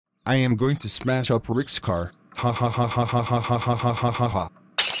I am going to smash up Rick's car. Ha ha ha ha ha ha ha ha ha ha ha ha.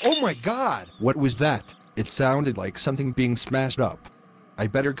 Oh my god! What was that? It sounded like something being smashed up. I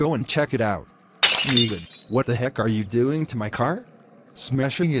better go and check it out. Negan, what the heck are you doing to my car?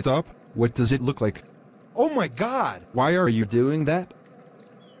 Smashing it up? What does it look like? Oh my god! Why are you doing that?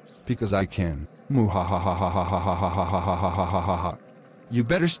 Because I can. Muhahahahahahahahahahahaha. You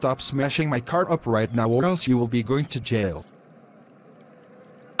better stop smashing my car up right now or else you will be going to jail.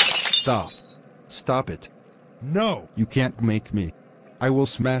 Stop. Stop it. No, you can't make me. I will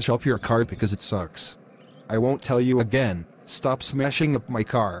smash up your car because it sucks. I won't tell you again. Stop smashing up my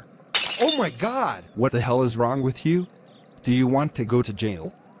car. Oh my god! What the hell is wrong with you? Do you want to go to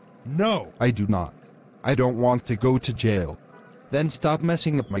jail? No, I do not. I don't want to go to jail. Then stop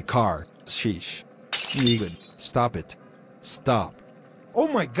messing up my car. Sheesh. Negan, stop it. Stop.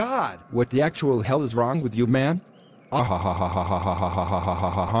 Oh my god! What the actual hell is wrong with you, man?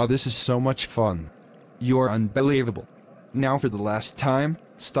 Ahahahahahahahahahaha, this is so much fun. You're unbelievable. Now for the last time,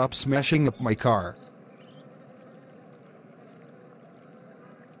 stop smashing up my car.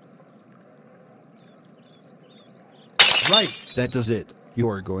 Right, that does it. You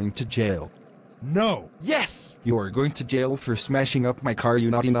are going to jail. No. Yes! You are going to jail for smashing up my car, you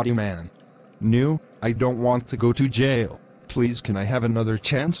naughty naughty man. No, I don't want to go to jail. Please, can I have another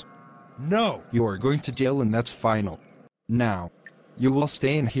chance? No. You are going to jail and that's final. Now, you will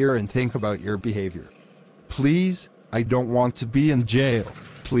stay in here and think about your behavior. Please, I don't want to be in jail.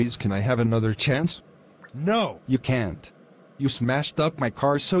 Please, can I have another chance? No. You can't. You smashed up my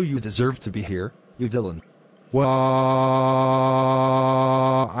car so you deserve to be here, you villain. Well,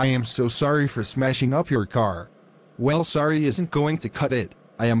 I am so sorry for smashing up your car. Well, sorry isn't going to cut it.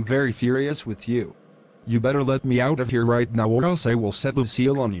 I am very furious with you. You better let me out of here right now or else I will set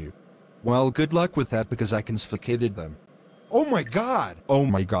Lucille on you. Well, good luck with that because I confiscated them. Oh my god! Oh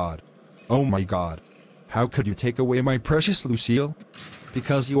my god! Oh my god! How could you take away my precious Lucille?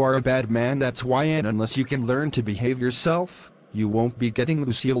 Because you are a bad man, that's why, and unless you can learn to behave yourself, you won't be getting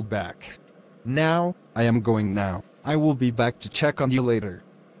Lucille back. Now, I am going now. I will be back to check on you later.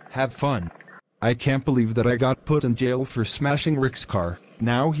 Have fun. I can't believe that I got put in jail for smashing Rick's car.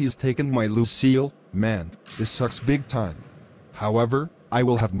 Now he's taken my Lucille. Man, this sucks big time. However, I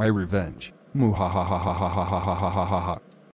will have my revenge. Muhahahahahahahahaha.